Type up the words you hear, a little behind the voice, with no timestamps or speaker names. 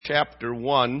chapter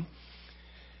 1.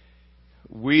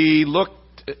 We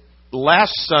looked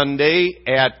last Sunday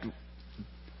at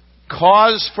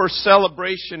cause for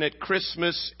celebration at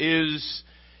Christmas is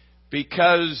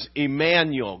because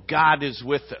Emmanuel, God is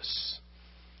with us.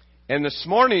 And this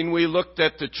morning we looked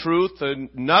at the truth.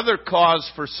 Another cause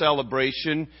for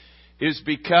celebration is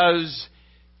because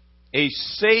a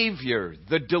Savior,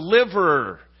 the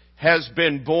Deliverer, has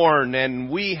been born,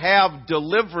 and we have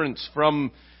deliverance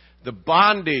from the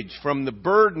bondage, from the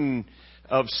burden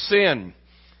of sin.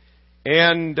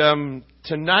 And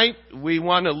tonight we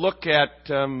want to look at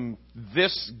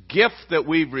this gift that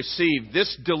we've received,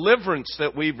 this deliverance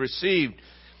that we've received.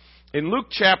 In Luke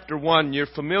chapter 1, you're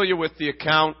familiar with the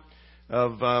account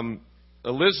of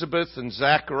Elizabeth and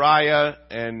Zachariah,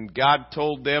 and God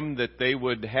told them that they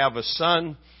would have a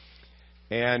son,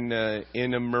 and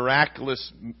in a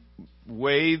miraculous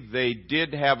way they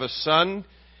did have a son,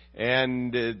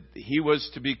 and he was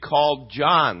to be called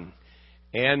John,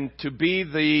 and to be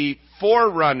the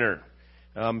forerunner,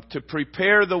 to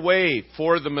prepare the way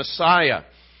for the Messiah.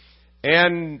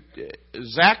 And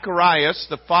Zacharias,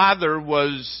 the father,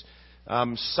 was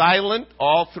silent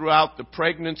all throughout the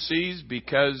pregnancies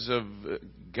because of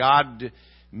God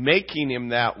making him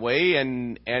that way.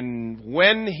 And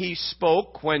when he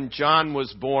spoke, when John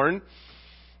was born,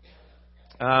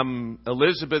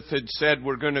 Elizabeth had said,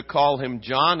 "We're going to call him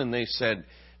John." And they said,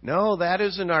 "No, that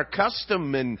isn't our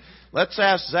custom. And let's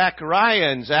ask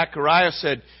Zachariah." And Zachariah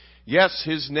said, "Yes,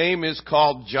 his name is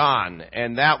called John."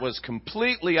 And that was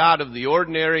completely out of the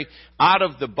ordinary, out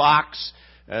of the box.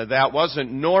 That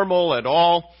wasn't normal at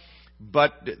all.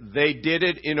 But they did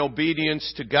it in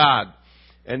obedience to God.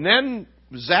 And then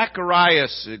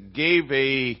Zacharias gave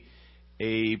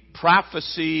a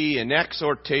prophecy, an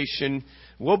exhortation.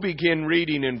 We'll begin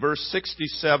reading in verse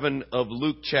 67 of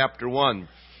Luke chapter 1.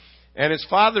 "And his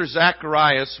father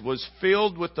Zacharias was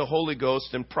filled with the Holy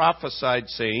Ghost and prophesied,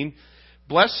 saying,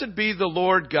 Blessed be the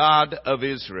Lord God of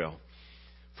Israel,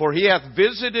 for he hath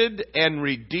visited and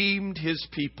redeemed his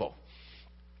people,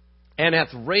 and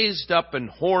hath raised up an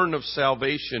horn of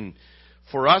salvation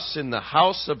for us in the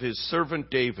house of his servant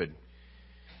David,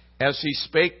 as he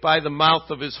spake by the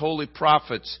mouth of his holy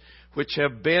prophets, which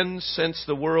have been since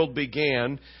the world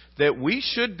began, that we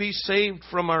should be saved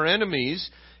from our enemies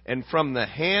and from the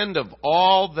hand of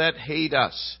all that hate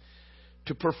us,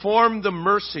 to perform the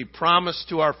mercy promised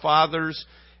to our fathers,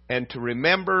 and to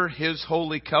remember his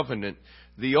holy covenant,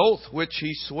 the oath which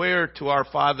he sware to our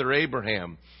father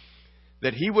Abraham,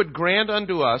 that he would grant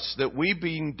unto us that we,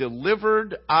 being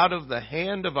delivered out of the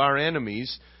hand of our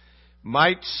enemies,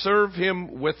 might serve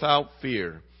him without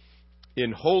fear,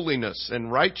 in holiness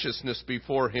and righteousness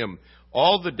before him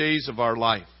all the days of our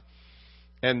life.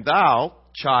 And thou,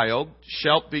 child,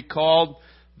 shalt be called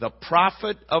the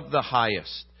prophet of the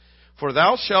highest, for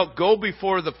thou shalt go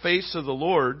before the face of the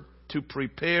Lord to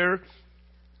prepare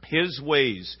his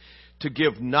ways, to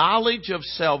give knowledge of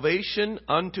salvation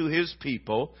unto his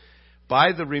people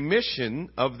by the remission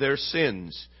of their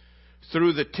sins,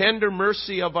 through the tender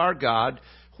mercy of our God,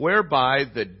 whereby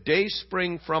the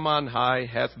dayspring from on high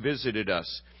hath visited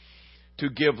us, to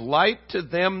give light to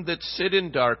them that sit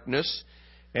in darkness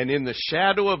and in the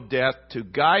shadow of death, to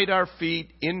guide our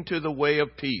feet into the way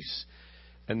of peace.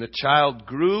 And the child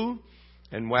grew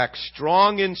and waxed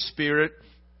strong in spirit,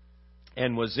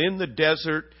 and was in the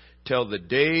desert till the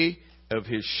day of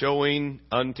his showing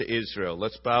unto Israel."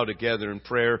 Let's bow together in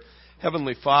prayer.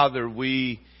 Heavenly Father,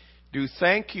 we do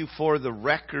thank you for the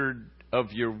record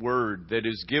of your word that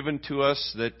is given to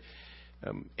us, that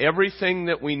everything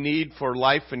that we need for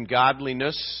life and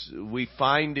godliness we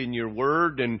find in your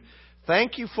word. And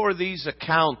thank you for these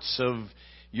accounts of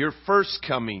your first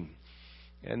coming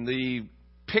and the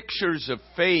pictures of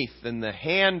faith and the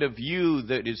hand of you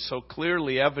that is so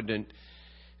clearly evident.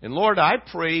 And Lord, I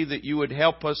pray that you would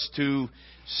help us to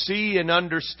see and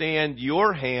understand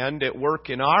your hand at work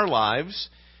in our lives,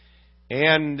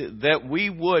 and that we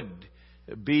would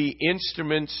be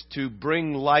instruments to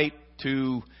bring light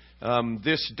to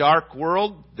this dark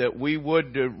world, that we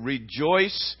would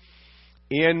rejoice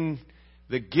in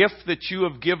the gift that you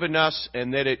have given us,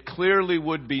 and that it clearly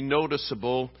would be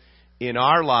noticeable in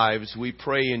our lives. We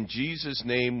pray in Jesus'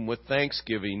 name with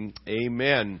thanksgiving.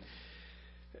 Amen.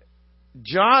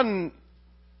 John,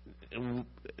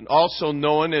 also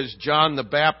known as John the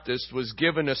Baptist, was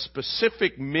given a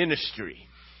specific ministry.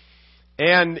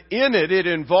 And in it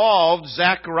involved,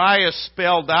 Zacharias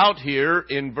spelled out here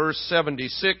in verse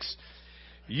 76,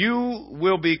 "You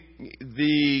will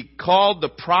be called the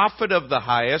prophet of the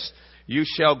highest. You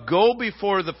shall go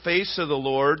before the face of the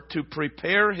Lord to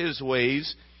prepare his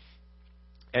ways."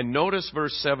 And notice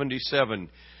verse 77,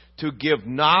 to give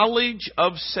knowledge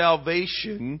of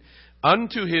salvation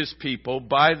unto his people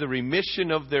by the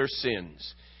remission of their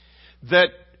sins. That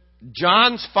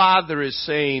John's father is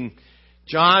saying,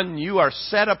 John, you are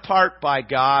set apart by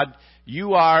God.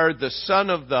 You are the son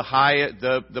of the highest,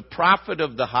 the prophet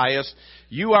of the highest.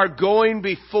 You are going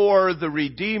before the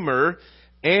Redeemer,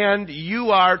 and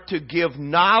you are to give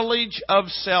knowledge of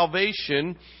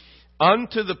salvation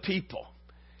unto the people.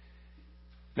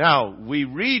 Now, we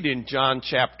read in John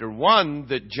chapter 1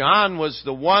 that John was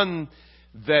the one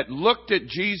that looked at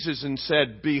Jesus and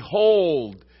said,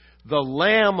 Behold, the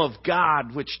Lamb of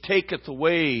God, which taketh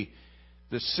away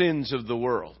the sins of the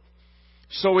world.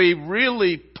 So he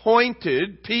really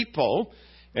pointed people,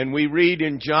 and we read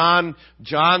in John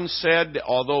said,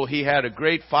 although he had a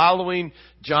great following,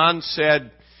 John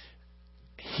said,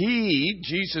 He,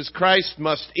 Jesus Christ,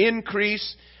 must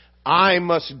increase, I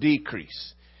must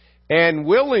decrease. And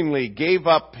willingly gave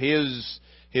up his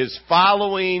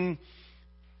following,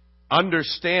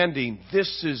 understanding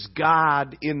this is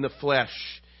God in the flesh.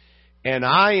 And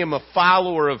I am a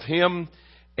follower of Him.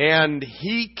 And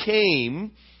He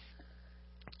came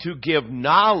to give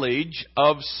knowledge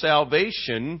of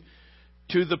salvation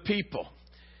to the people.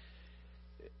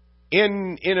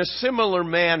 In a similar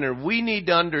manner, we need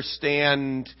to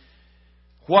understand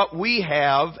what we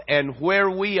have and where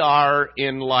we are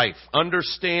in life.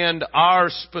 Understand our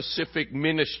specific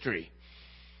ministry.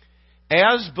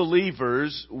 As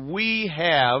believers, we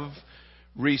have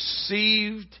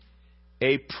received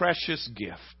a precious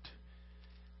gift.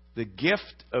 The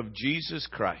gift of Jesus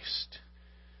Christ.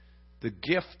 The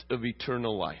gift of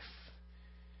eternal life.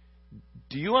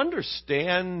 Do you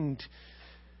understand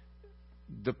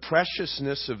the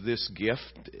preciousness of this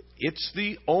gift? It's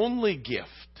the only gift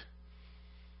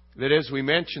that, as we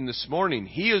mentioned this morning,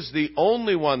 He is the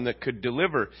only one that could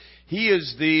deliver. He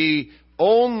is the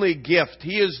only gift.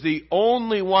 He is the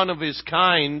only one of His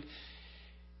kind.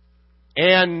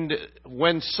 And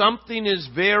when something is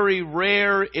very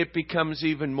rare, it becomes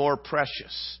even more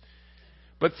precious.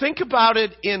 But think about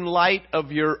it in light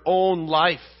of your own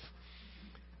life.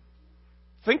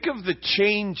 Think of the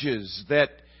changes that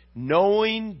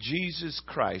knowing Jesus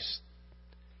Christ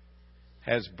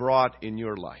has brought in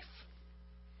your life.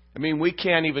 I mean, we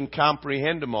can't even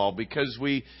comprehend them all because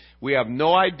we have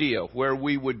no idea where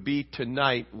we would be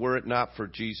tonight were it not for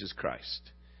Jesus Christ.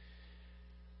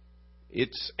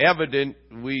 It's evident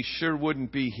we sure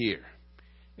wouldn't be here.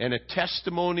 And a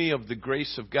testimony of the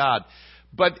grace of God.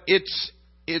 But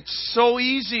it's so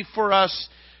easy for us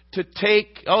to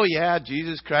take, oh yeah,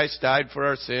 Jesus Christ died for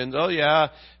our sins. Oh yeah,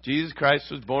 Jesus Christ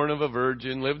was born of a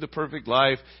virgin, lived a perfect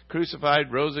life,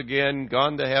 crucified, rose again,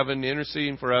 gone to heaven,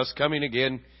 interceding for us, coming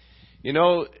again. You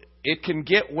know, it can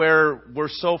get where we're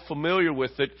so familiar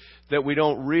with it that we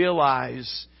don't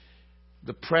realize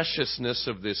the preciousness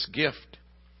of this gift.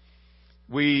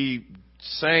 We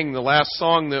sang the last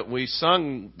song that we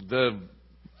sung, the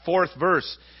fourth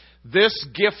verse. This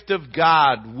gift of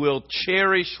God will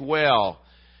cherish well,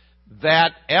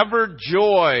 that ever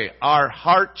joy our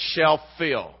hearts shall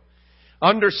fill.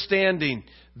 Understanding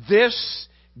this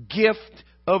gift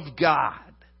of God,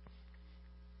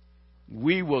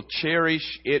 we will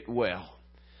cherish it well.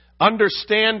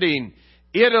 Understanding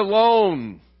it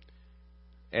alone,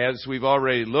 as we've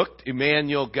already looked,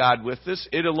 Emmanuel, God with us,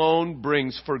 it alone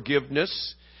brings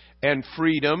forgiveness and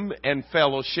freedom and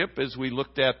fellowship, as we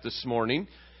looked at this morning.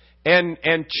 And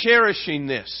cherishing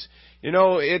this. You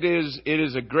know, it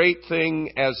is a great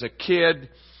thing as a kid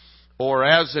or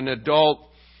as an adult.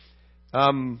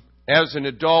 As an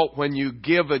adult, when you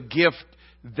give a gift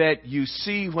that you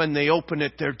see when they open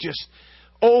it, they're just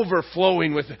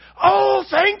overflowing with it. Oh,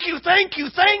 thank you, thank you,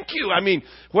 thank you. I mean,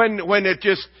 when it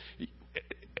just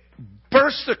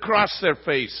bursts across their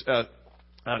face, a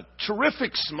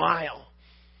terrific smile.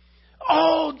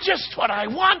 Oh, just what I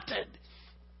wanted.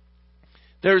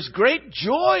 There's great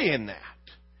joy in that.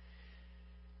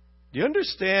 Do you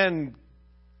understand?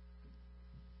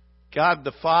 God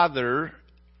the Father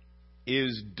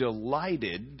is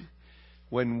delighted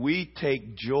when we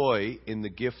take joy in the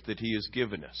gift that He has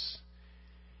given us.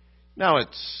 Now,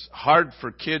 it's hard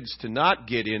for kids to not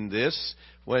get in this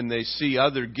when they see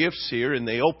other gifts here and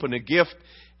they open a gift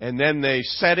and then they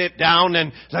set it down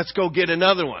and let's go get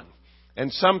another one.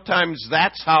 And sometimes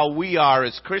that's how we are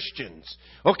as Christians.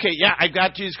 Okay, yeah, I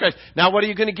got Jesus Christ. Now what are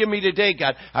you going to give me today,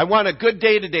 God? I want a good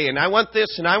day today, and I want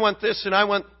this, and I want this, and I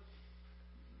want...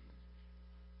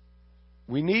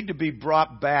 We need to be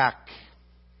brought back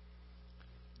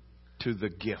to the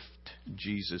gift,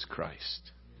 Jesus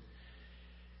Christ.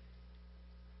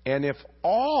 And if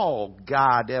all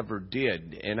God ever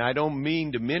did, and I don't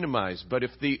mean to minimize, but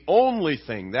if the only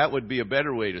thing, that would be a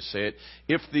better way to say it,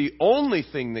 if the only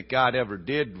thing that God ever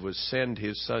did was send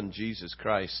His Son, Jesus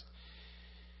Christ,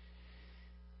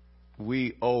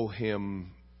 we owe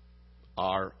Him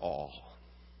our all.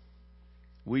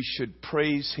 We should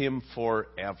praise Him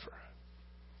forever.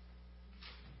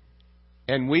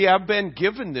 And we have been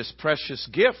given this precious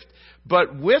gift.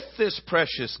 But with this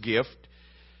precious gift,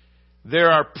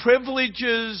 there are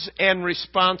privileges and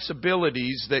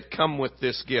responsibilities that come with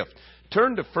this gift.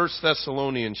 Turn to 1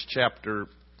 Thessalonians chapter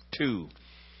 2.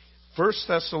 1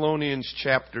 Thessalonians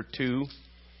chapter 2,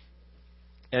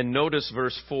 and notice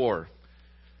verse 4.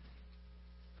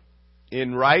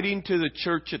 In writing to the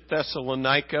church at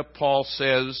Thessalonica, Paul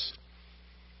says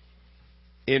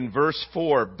in verse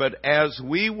 4, "But as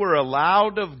we were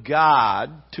allowed of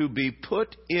God to be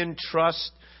put in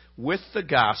trust with the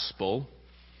gospel,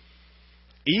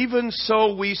 even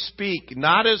so we speak,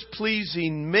 not as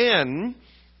pleasing men,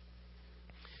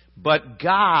 but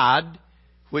God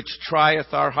which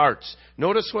trieth our hearts."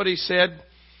 Notice what he said,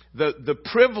 the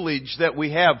privilege that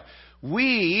we have.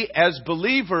 We, as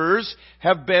believers,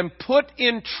 have been put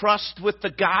in trust with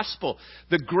the gospel.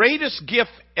 The greatest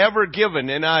gift ever given,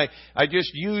 and I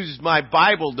just used my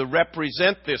Bible to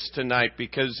represent this tonight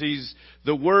because He's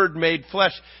the Word made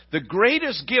flesh. The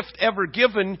greatest gift ever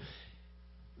given,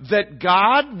 that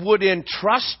God would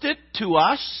entrust it to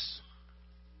us.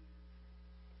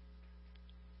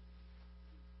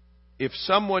 If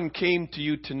someone came to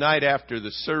you tonight after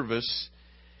the service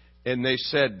and they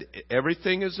said,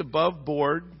 everything is above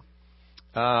board,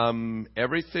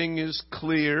 everything is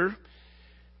clear,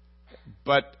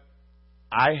 but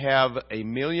I have $1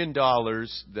 million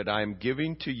that I'm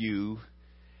giving to you,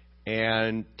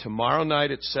 and tomorrow night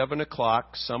at 7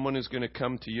 o'clock, someone is going to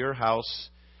come to your house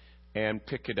and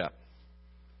pick it up.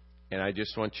 And I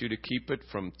just want you to keep it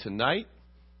from tonight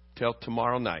till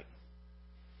tomorrow night.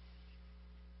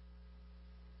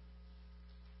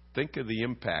 Think of the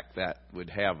impact that would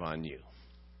have on you.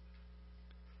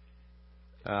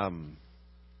 A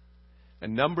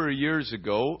number of years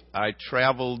ago, I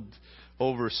traveled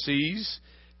overseas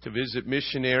to visit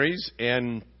missionaries,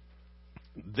 and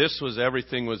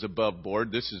everything was above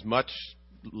board. This is much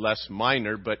less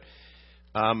minor, but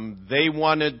they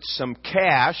wanted some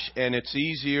cash, and it's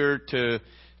easier to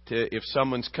if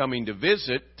someone's coming to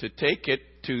visit, to take it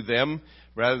to them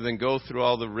rather than go through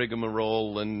all the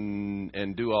rigmarole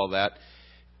and do all that.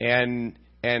 And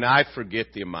I forget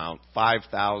the amount,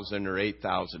 $5,000 or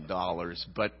 $8,000.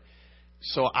 But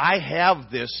so I have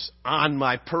this on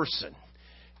my person.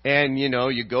 And,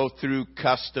 you go through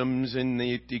customs and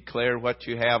you declare what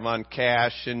you have on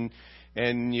cash,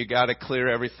 and you got to clear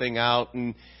everything out.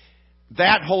 And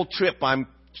that whole trip, I'm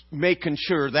making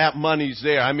sure that money's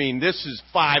there. I mean, this is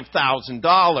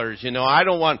 $5,000, I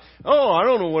don't want, I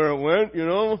don't know where it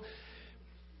went,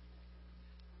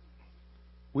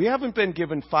 We haven't been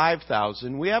given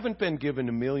 $5,000. We haven't been given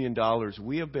 $1 million.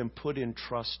 We have been put in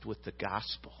trust with the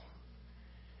gospel.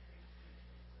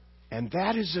 And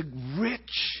that is a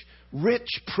rich, rich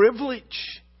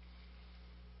privilege.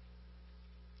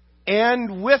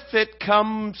 And with it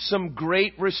come some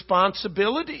great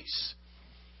responsibilities.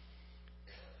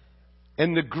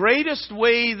 And the greatest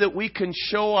way that we can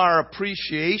show our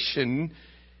appreciation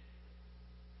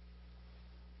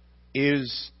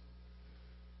is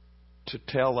to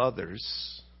tell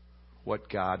others what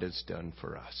God has done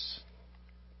for us.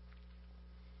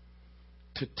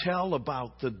 To tell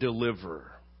about the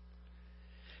deliverer.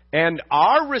 And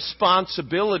our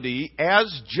responsibility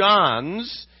as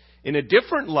John's, in a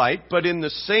different light, but in the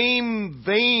same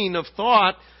vein of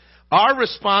thought, our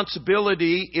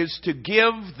responsibility is to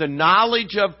give the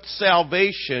knowledge of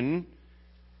salvation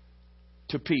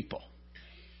to people.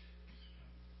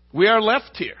 We are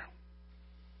left here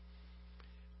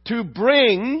to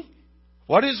bring,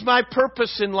 what is my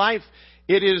purpose in life?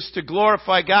 It is to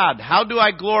glorify God. How do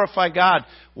I glorify God?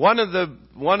 One of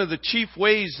the chief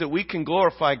ways that we can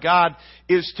glorify God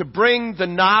is to bring the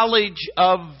knowledge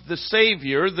of the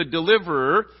Savior, the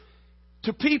deliverer,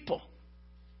 to people.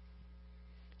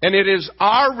 And it is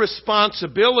our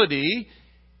responsibility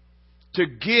to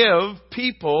give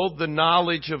people the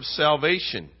knowledge of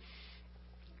salvation.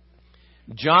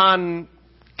 John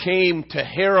came to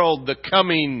herald the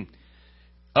coming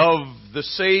of the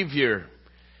Savior.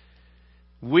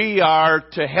 We are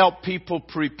to help people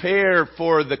prepare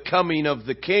for the coming of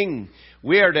the King.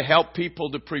 We are to help people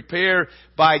to prepare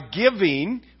by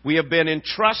giving. We have been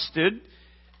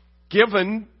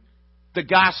given the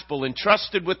gospel,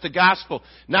 entrusted with the gospel.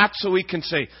 Not so we can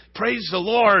say, praise the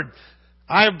Lord,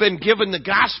 I have been given the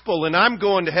gospel and I'm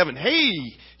going to heaven. Hey,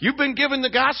 you've been given the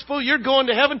gospel? You're going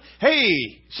to heaven? Hey,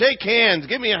 shake hands.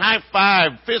 Give me a high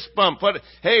five, fist bump.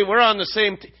 Hey, we're on the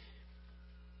same team.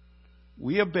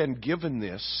 We have been given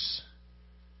this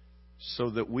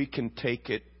so that we can take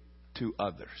it to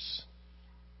others.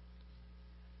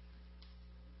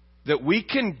 That we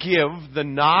can give the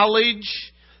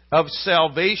knowledge of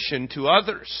salvation to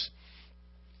others.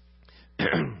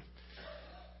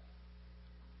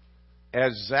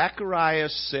 As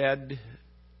Zacharias said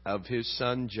of his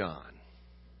son John,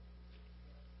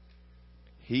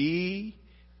 he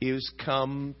is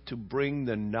come to bring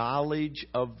the knowledge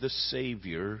of the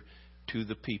Savior to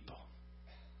the people.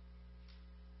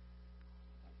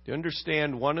 Do you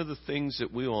understand? One of the things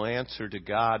that we will answer to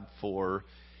God for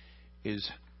is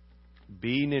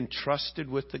being entrusted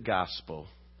with the gospel.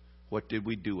 What did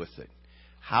we do with it?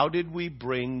 How did we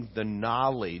bring the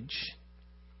knowledge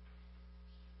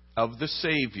of the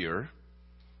Savior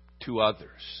to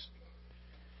others?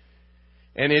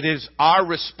 And it is our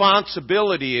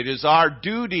responsibility, it is our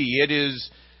duty, it is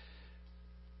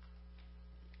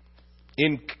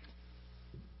in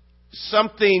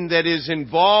something that is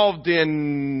involved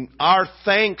in our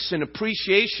thanks and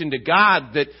appreciation to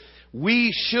God that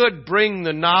we should bring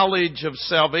the knowledge of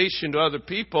salvation to other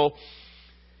people.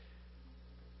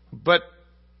 But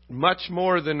much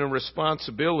more than a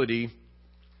responsibility,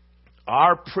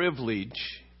 our privilege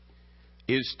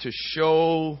is to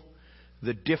show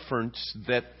the difference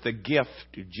that the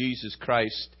gift of Jesus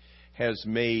Christ has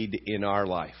made in our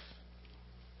life.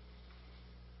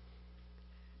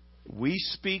 We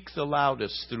speak the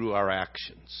loudest through our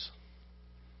actions.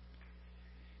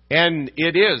 And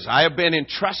it is. I have been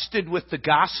entrusted with the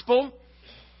gospel.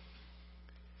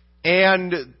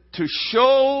 And to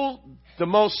show the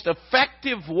most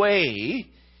effective way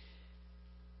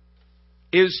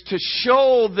is to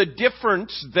show the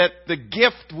difference that the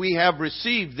gift we have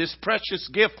received, this precious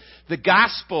gift, the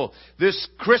gospel, this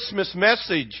Christmas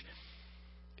message,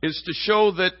 is to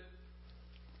show that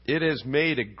it has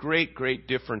made a great, great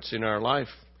difference in our life.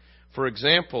 For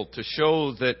example, to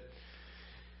show that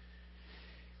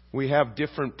we have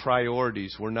different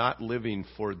priorities. We're not living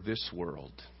for this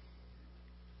world.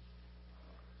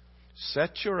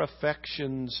 Set your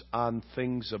affections on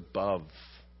things above,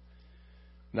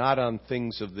 not on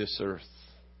things of this earth.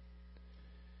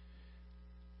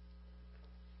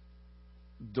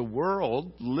 The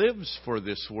world lives for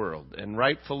this world, and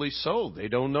rightfully so. They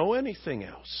don't know anything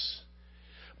else.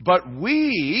 But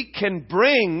we can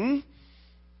bring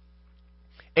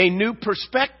a new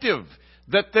perspective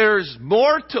that there's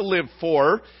more to live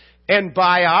for, and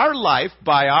by our life,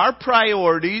 by our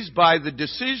priorities, by the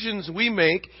decisions we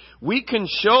make, we can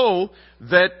show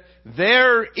that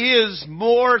there is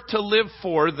more to live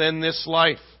for than this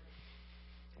life.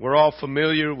 We're all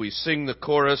familiar. We sing the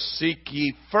chorus, "Seek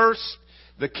ye first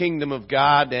the kingdom of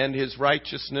God and His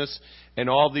righteousness, and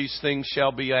all these things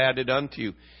shall be added unto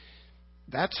you."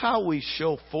 That's how we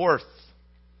show forth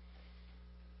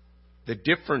the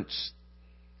difference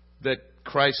that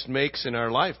Christ makes in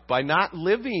our life, by not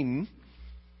living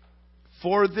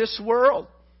for this world.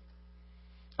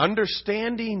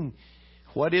 Understanding,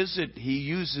 what is it? He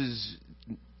uses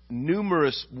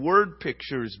numerous word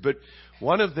pictures, but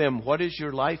one of them, what is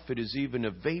your life? It is even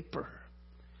a vapor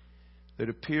that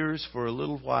appears for a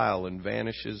little while and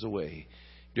vanishes away.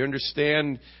 Do you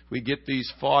understand? We get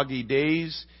these foggy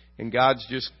days, and God's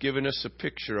just given us a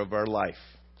picture of our life.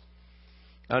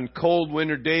 On cold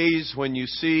winter days, when you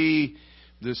see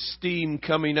the steam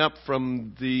coming up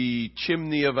from the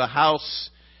chimney of a house,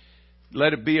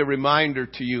 let it be a reminder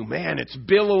to you, man, it's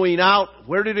billowing out.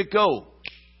 Where did it go?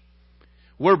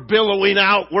 We're billowing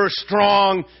out. We're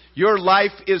strong. Your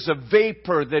life is a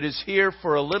vapor that is here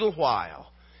for a little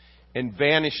while and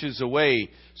vanishes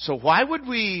away. So why would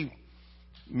we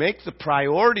make the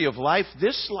priority of life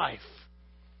this life?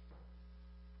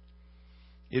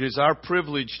 It is our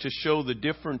privilege to show the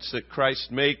difference that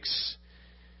Christ makes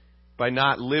by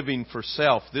not living for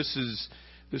self. This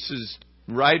is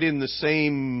right in the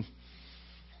same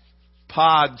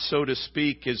pod, so to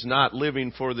speak, as not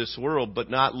living for this world, but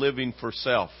not living for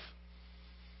self.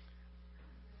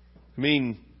 I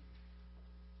mean,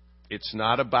 it's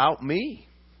not about me.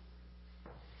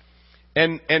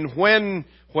 And when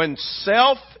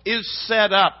self is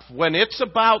set up, when it's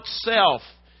about self,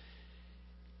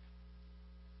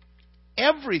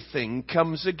 everything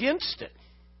comes against it.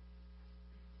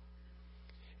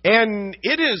 And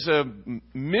it is a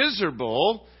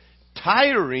miserable,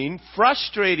 tiring,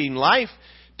 frustrating life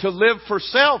to live for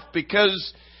self,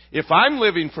 because if I'm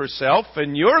living for self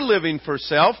and you're living for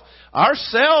self,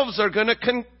 ourselves are going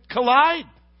to collide.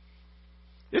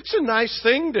 It's a nice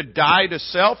thing to die to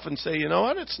self and say, you know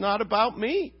what, it's not about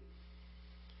me.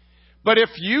 But if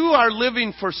you are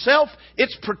living for self,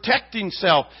 it's protecting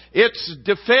self. It's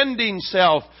defending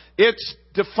self. It's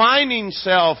defining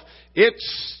self.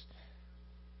 It's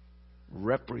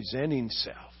representing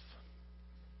self.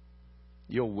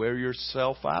 You'll wear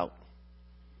yourself out.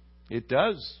 It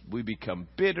does. We become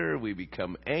bitter. We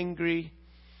become angry.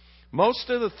 Most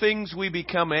of the things we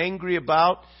become angry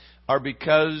about are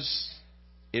because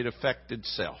it affected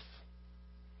self.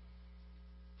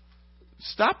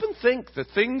 Stop and think. The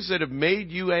things that have made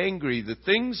you angry, the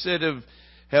things that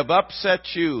have upset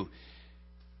you,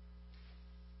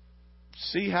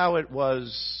 see how it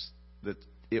was that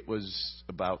it was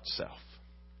about self.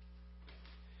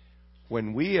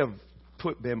 When we have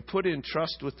been put in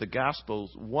trust with the gospel,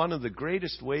 one of the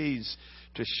greatest ways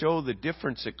to show the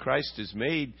difference that Christ has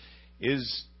made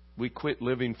is we quit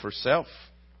living for self.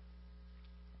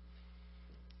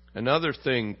 Another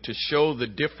thing to show the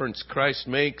difference Christ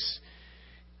makes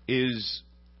is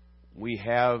we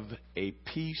have a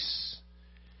peace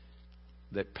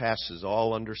that passes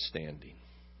all understanding.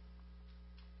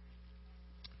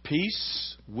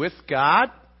 Peace with God,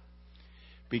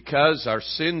 because our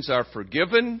sins are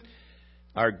forgiven,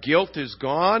 our guilt is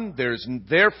gone. There's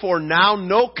therefore now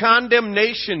no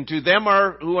condemnation to them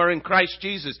who are in Christ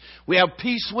Jesus. We have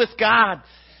peace with God.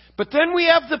 But then we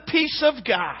have the peace of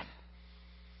God,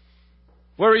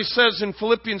 where he says in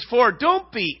Philippians 4,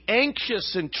 don't be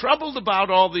anxious and troubled about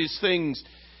all these things.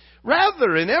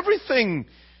 Rather, in everything,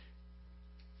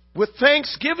 with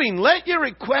thanksgiving, let your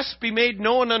requests be made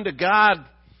known unto God.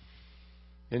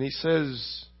 And he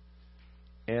says,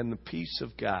 and the peace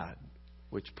of God,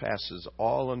 which passes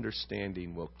all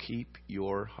understanding, will keep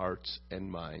your hearts and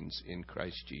minds in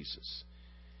Christ Jesus.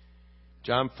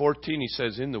 John 14, he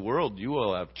says, in the world you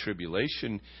will have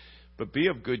tribulation, but be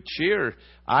of good cheer.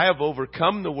 I have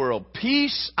overcome the world.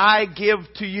 Peace I give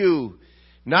to you,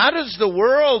 not as the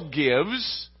world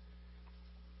gives,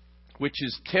 which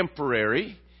is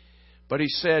temporary, but he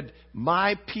said,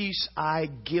 my peace I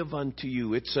give unto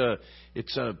you. It's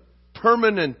a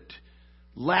permanent,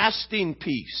 lasting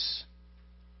peace.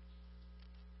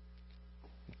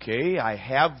 Okay, I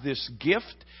have this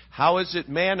gift. How is it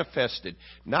manifested?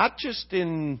 Not just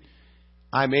in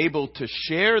I'm able to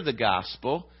share the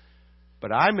gospel,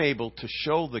 but I'm able to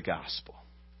show the gospel.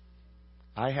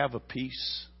 I have a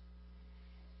peace.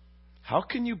 How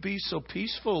can you be so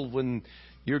peaceful when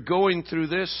you're going through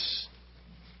this?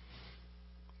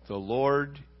 The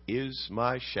Lord is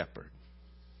my shepherd.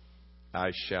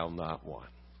 I shall not want.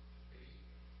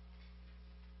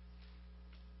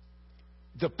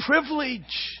 The privilege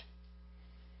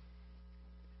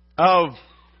of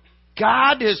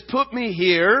God has put me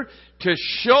here to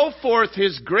show forth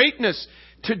His greatness.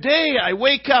 Today I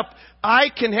wake up, I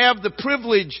can have the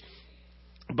privilege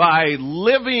by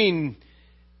living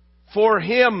for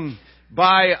Him,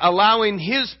 by allowing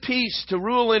His peace to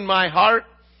rule in my heart.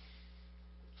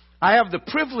 I have the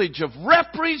privilege of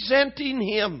representing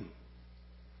Him.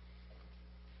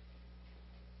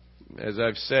 As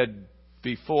I've said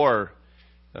before,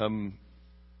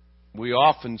 we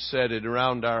often said it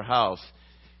around our house.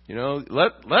 You know,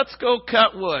 let's go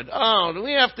cut wood. Oh, do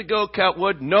we have to go cut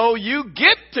wood? No, you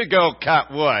get to go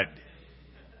cut wood.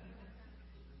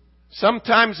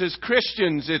 Sometimes as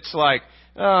Christians, it's like,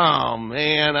 oh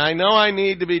man, I know I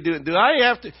need to be doing, do I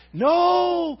have to?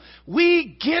 No,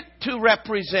 we get to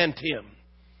represent Him.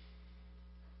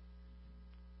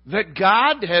 That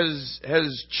God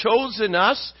has chosen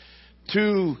us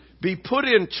to be put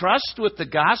in trust with the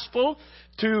gospel,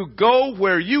 to go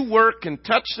where you work and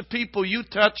touch the people you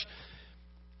touch,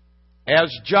 as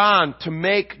John, to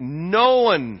make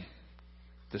known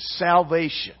the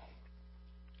salvation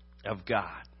of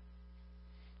God.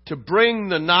 To bring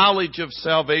the knowledge of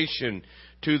salvation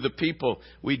to the people.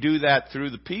 We do that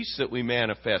through the peace that we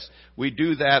manifest. We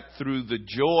do that through the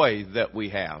joy that we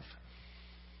have.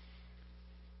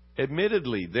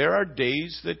 Admittedly, there are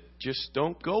days that just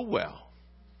don't go well.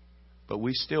 But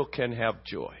we still can have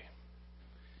joy.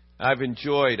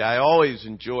 I always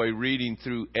enjoy reading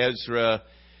through Ezra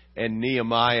and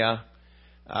Nehemiah.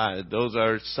 Those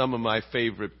are some of my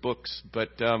favorite books.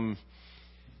 But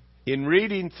in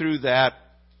reading through that,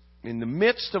 in the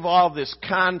midst of all this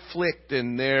conflict,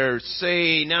 and they're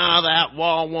saying, no, that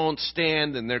wall won't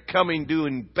stand, and they're coming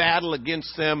doing battle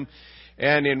against them.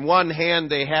 And in one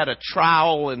hand they had a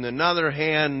trowel, and in another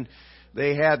hand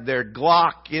they had their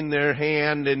Glock in their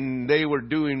hand, and they were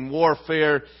doing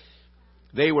warfare.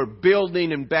 They were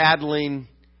building and battling.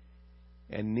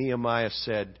 And Nehemiah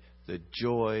said, the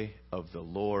joy of the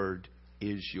Lord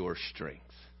is your strength.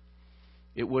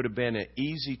 it would have been an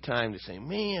easy time to say,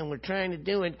 man, we're trying to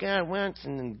do what God wants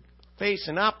and then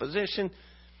facing opposition.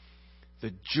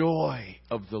 The joy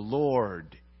of the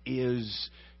Lord is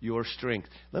your strength.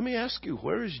 Let me ask you,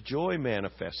 where is joy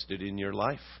manifested in your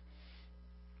life?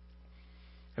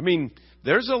 I mean,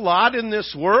 there's a lot in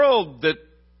this world that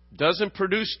doesn't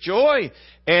produce joy.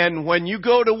 And when you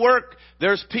go to work,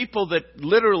 there's people that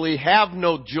literally have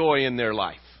no joy in their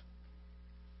life.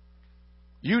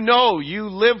 You know, you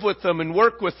live with them and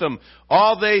work with them.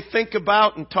 All they think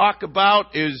about and talk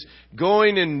about is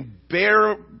going and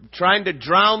trying to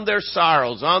drown their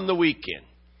sorrows on the weekend.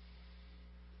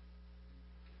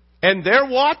 And they're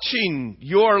watching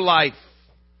your life.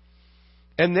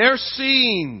 And they're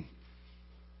seeing,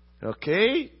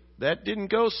 okay, that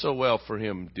didn't go so well for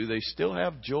him. Do they still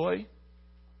have joy?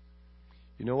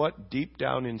 You know what? Deep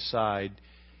down inside,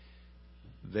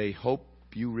 they hope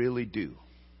you really do.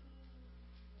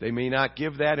 They may not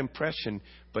give that impression,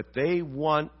 but they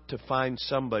want to find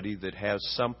somebody that has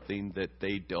something that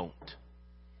they don't.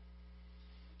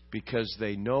 Because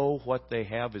they know what they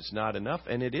have is not enough,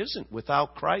 and it isn't.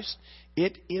 Without Christ,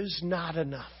 it is not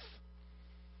enough.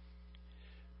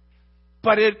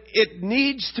 But it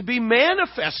needs to be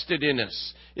manifested in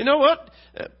us. You know what?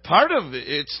 Part of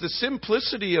it's the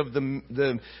simplicity of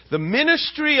the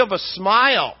ministry of a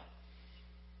smile.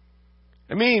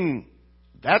 I mean,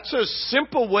 that's a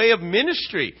simple way of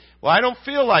ministry. Well, I don't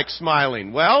feel like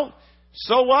smiling. Well,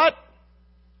 so what?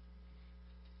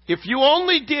 If you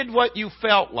only did what you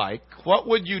felt like, what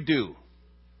would you do?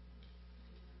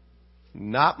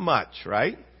 Not much,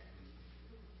 right?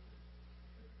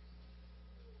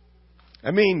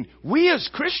 I mean, we as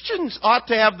Christians ought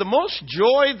to have the most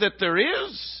joy that there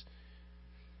is.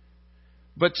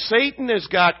 But Satan has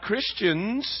got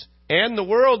Christians and the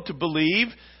world to believe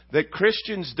that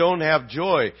Christians don't have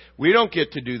joy. We don't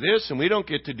get to do this and we don't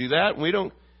get to do that. And we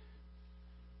don't.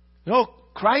 No,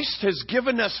 Christ has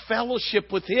given us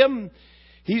fellowship with Him.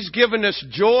 He's given us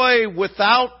joy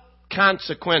without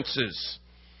consequences.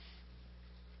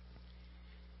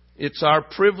 It's our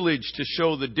privilege to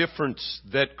show the difference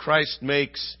that Christ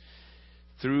makes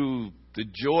through the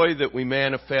joy that we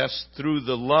manifest, through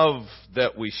the love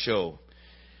that we show.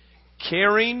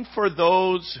 Caring for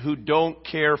those who don't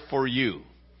care for you.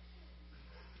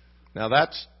 Now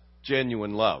that's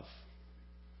genuine love.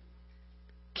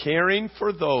 Caring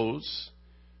for those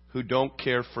who don't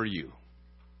care for you.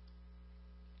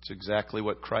 It's exactly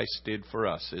what Christ did for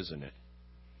us, isn't it?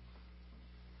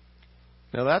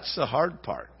 Now that's the hard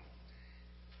part.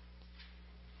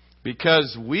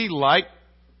 Because we like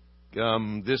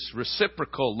this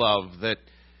reciprocal love that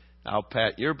I'll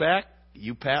pat your back,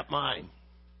 you pat mine.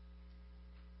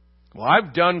 Well,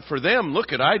 I've done for them.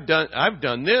 Look at I've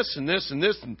done this and this and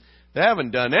this, and they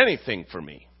haven't done anything for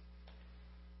me.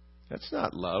 That's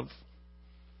not love.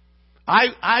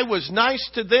 I was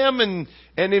nice to them,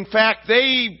 and in fact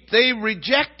they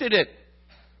rejected it.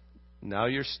 Now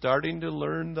you're starting to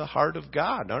learn the heart of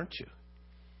God, aren't you?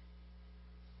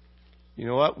 You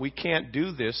know what? We can't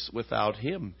do this without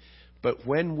Him. But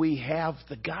when we have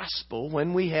the gospel,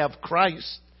 when we have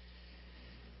Christ,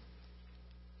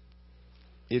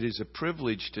 it is a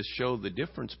privilege to show the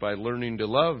difference by learning to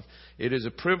love. It is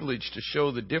a privilege to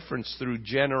show the difference through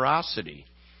generosity.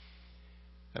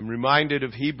 I'm reminded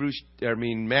of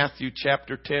Matthew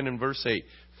chapter 10 and verse 8.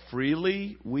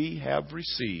 Freely we have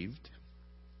received,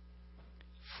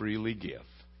 freely give.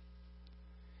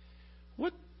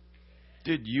 What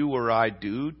did you or I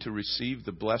do to receive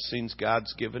the blessings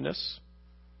God's given us?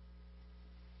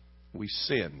 We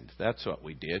sinned. That's what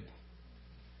we did.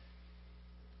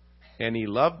 And He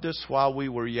loved us while we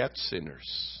were yet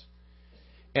sinners.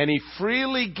 And He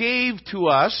freely gave to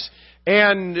us.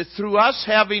 And through us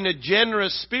having a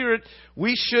generous spirit,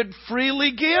 we should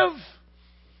freely give.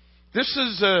 This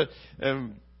is a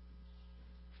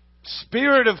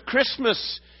spirit of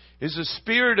Christmas, is a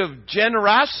spirit of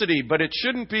generosity, but it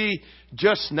shouldn't be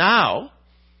just now.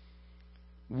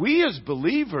 We as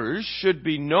believers should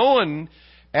be known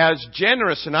as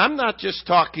generous, and I'm not just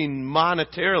talking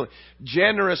monetarily,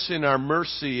 generous in our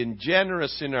mercy and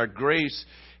generous in our grace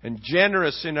and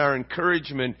generous in our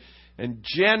encouragement and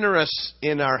generous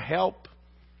in our help.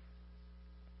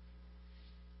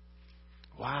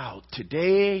 Wow,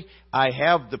 today I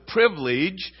have the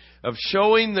privilege of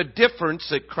showing the difference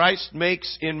that Christ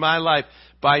makes in my life.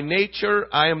 By nature,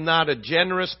 I am not a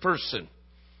generous person,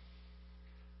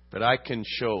 but I can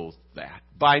show that.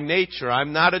 By nature,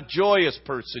 I'm not a joyous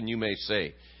person, you may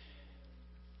say,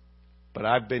 but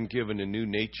I've been given a new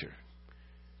nature.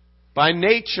 By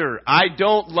nature, I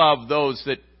don't love those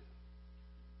that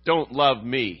don't love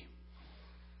me.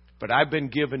 but I've been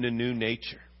given a new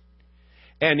nature.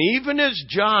 And even as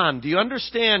John, do you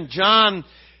understand? John,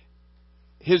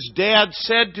 his dad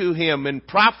said to him and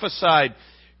prophesied,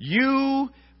 you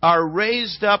are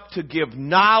raised up to give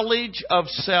knowledge of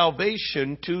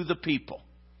salvation to the people.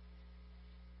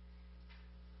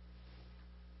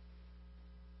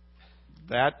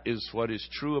 That is what is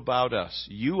true about us.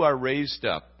 You are raised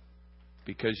up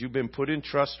because you've been put in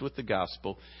trust with the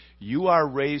gospel. You are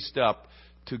raised up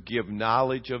to give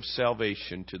knowledge of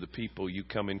salvation to the people you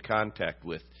come in contact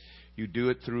with. You do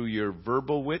it through your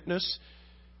verbal witness,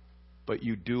 but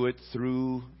you do it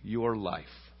through your life.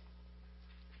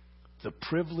 The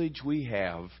privilege we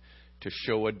have to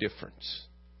show a difference.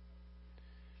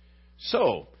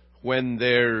 So, when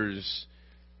there's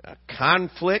a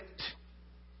conflict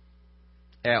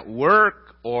at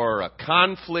work or a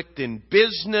conflict in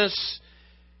business,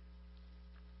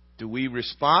 do we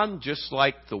respond just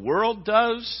like the world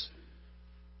does,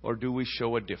 or do we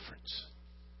show a difference?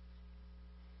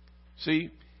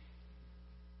 See,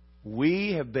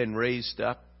 we have been raised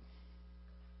up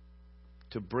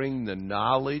to bring the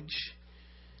knowledge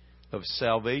of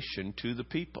salvation to the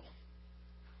people.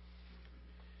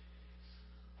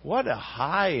 What a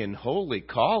high and holy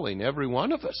calling every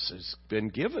one of us has been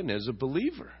given as a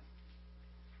believer.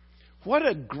 What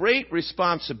a great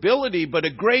responsibility, but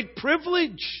a great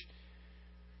privilege.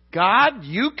 God,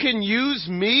 you can use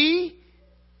me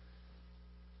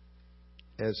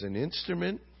as an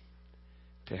instrument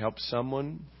to help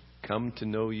someone come to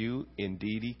know you.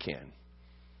 Indeed, He can.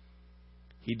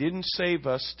 He didn't save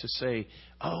us to say,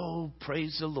 oh,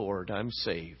 praise the Lord, I'm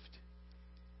saved.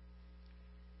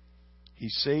 He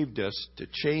saved us to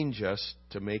change us,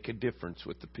 to make a difference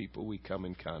with the people we come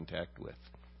in contact with.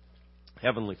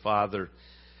 Heavenly Father,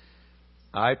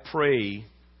 I pray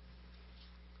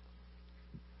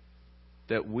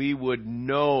that we would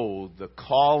know the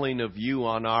calling of you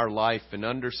on our life and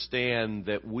understand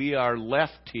that we are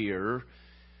left here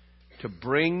to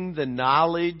bring the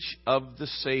knowledge of the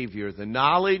Savior, the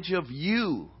knowledge of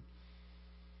you,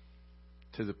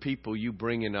 to the people you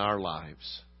bring in our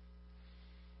lives.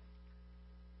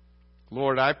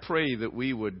 Lord, I pray that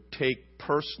we would take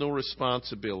personal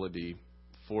responsibility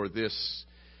for this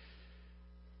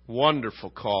wonderful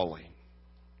calling,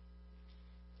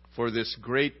 for this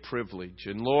great privilege.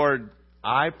 And Lord,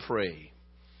 I pray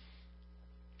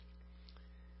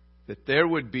that there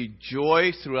would be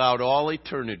joy throughout all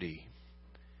eternity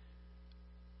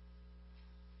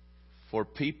for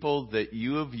people that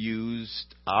you have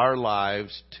used our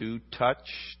lives to touch,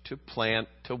 to plant,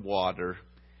 to water,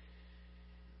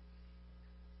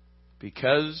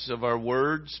 because of our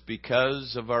words,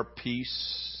 because of our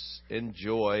peace and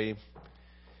joy,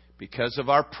 because of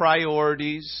our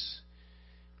priorities,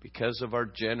 because of our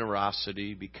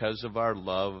generosity, because of our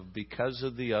love, because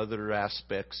of the other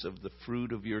aspects of the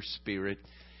fruit of your Spirit,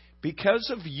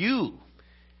 because of you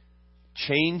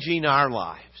changing our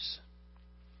lives.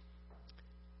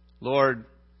 Lord,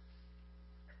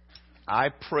 I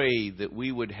pray that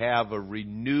we would have a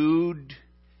renewed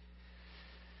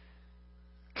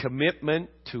commitment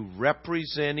to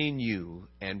representing you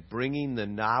and bringing the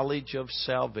knowledge of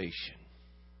salvation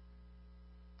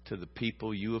to the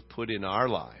people you have put in our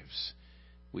lives.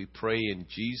 We pray in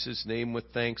Jesus' name with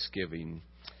thanksgiving.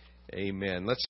 Amen. Let's